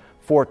fast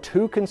for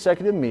 2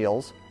 consecutive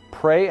meals,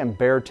 pray, and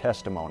bear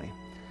testimony.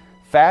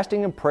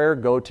 Fasting and prayer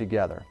go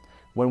together.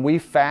 When we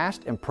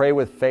fast and pray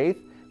with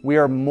faith, we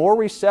are more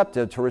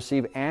receptive to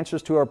receive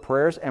answers to our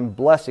prayers and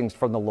blessings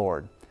from the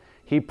Lord.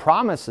 He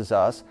promises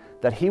us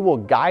that He will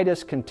guide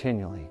us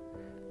continually.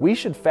 We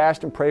should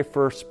fast and pray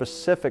for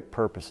specific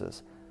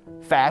purposes.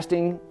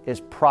 Fasting is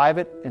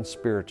private and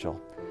spiritual.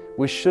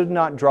 We should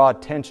not draw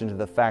attention to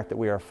the fact that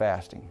we are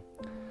fasting.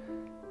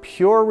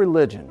 Pure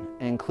religion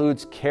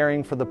includes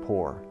caring for the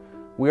poor.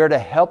 We are to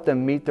help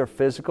them meet their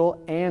physical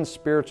and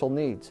spiritual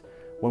needs.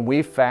 When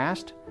we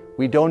fast,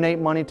 we donate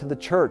money to the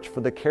church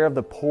for the care of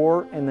the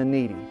poor and the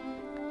needy.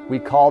 We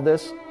call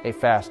this a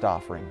fast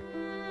offering.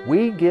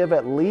 We give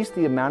at least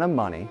the amount of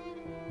money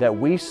that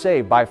we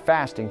save by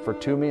fasting for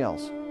 2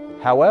 meals.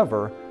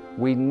 However,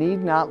 we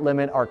need not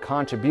limit our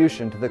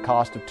contribution to the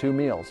cost of 2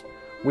 meals.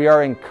 We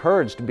are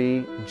encouraged to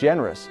be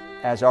generous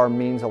as our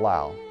means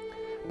allow.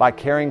 By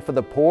caring for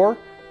the poor,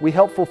 we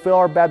help fulfill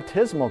our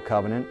baptismal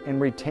covenant and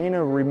retain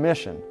a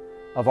remission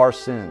of our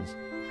sins.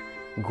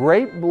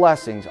 Great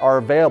blessings are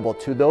available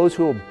to those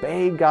who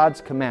obey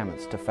God's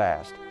commandments to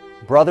fast.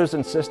 Brothers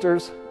and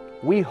sisters,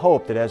 we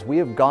hope that as we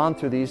have gone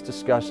through these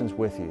discussions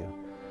with you,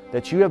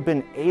 that you have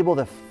been able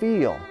to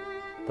feel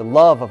the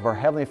love of our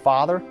Heavenly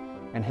Father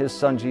and His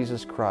Son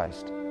Jesus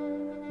Christ.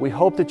 We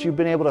hope that you've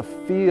been able to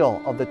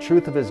feel of the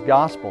truth of His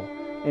gospel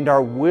and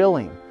are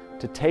willing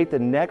to take the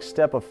next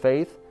step of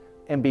faith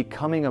in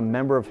becoming a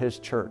member of His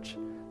church,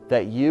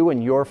 that you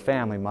and your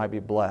family might be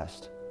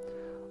blessed.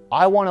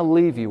 I want to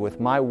leave you with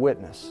my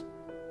witness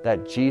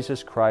that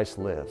Jesus Christ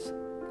lives,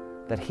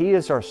 that He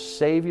is our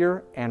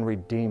Savior and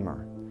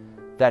Redeemer,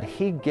 that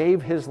He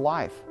gave His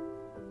life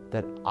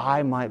that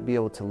I might be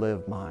able to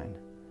live mine.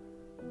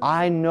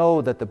 I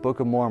know that the Book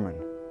of Mormon,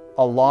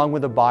 along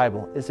with the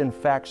Bible, is in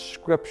fact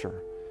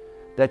Scripture,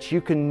 that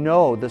you can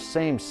know the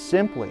same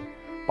simply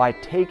by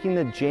taking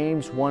the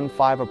James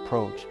 1:5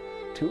 approach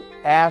to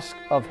ask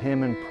of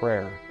Him in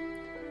prayer.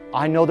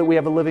 I know that we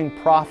have a living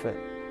prophet,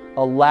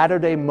 a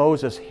latter-day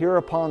Moses here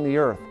upon the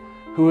earth,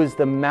 who is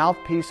the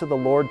mouthpiece of the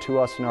Lord to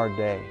us in our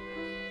day.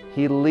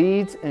 He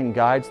leads and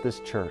guides this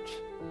church.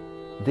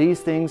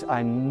 These things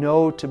I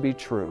know to be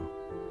true,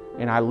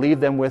 and I leave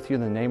them with you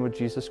in the name of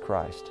Jesus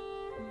Christ.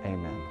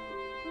 Amen.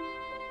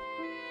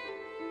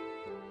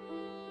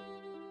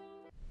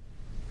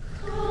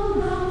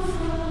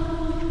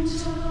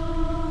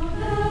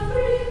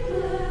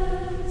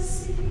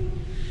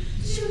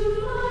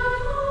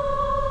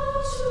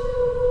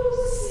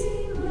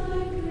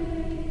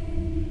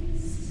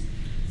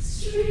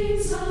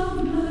 Streams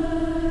of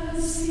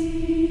mercy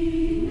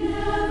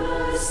never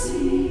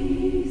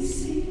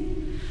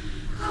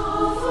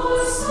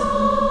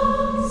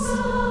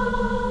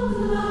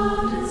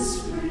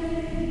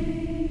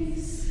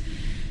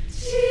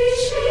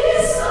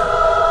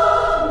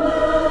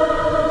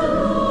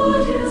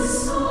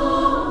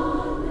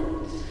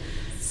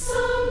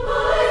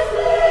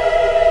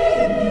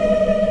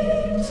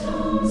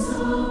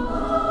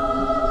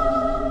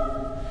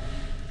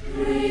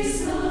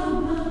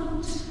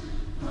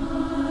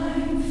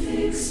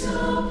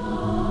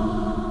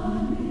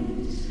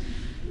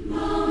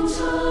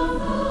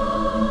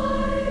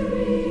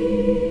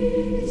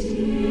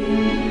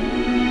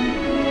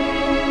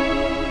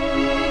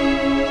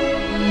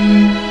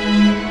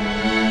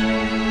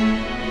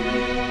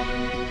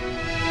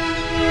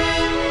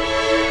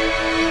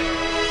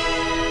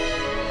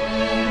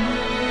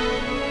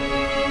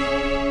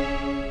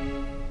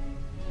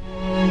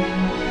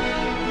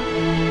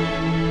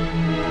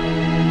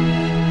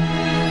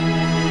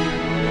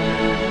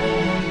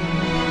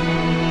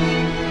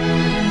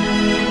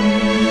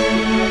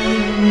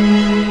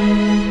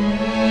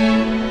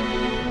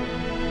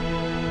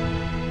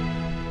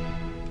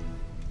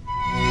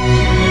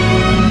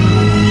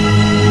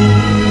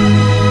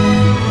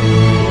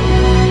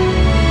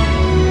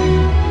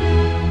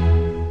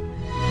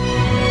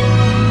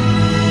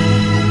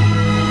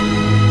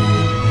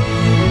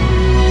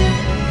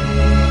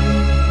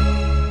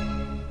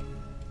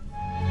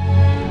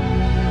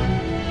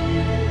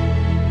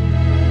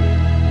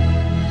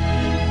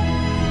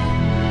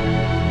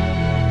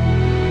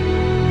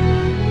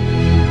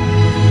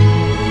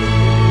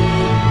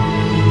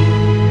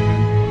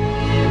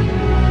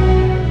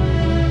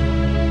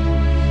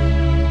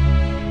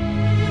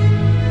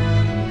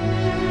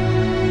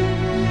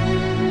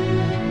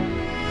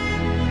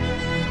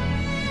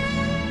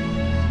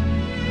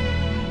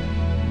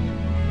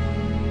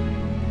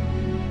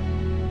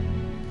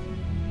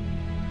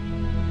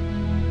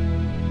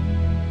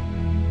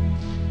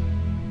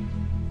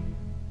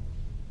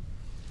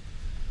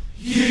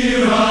You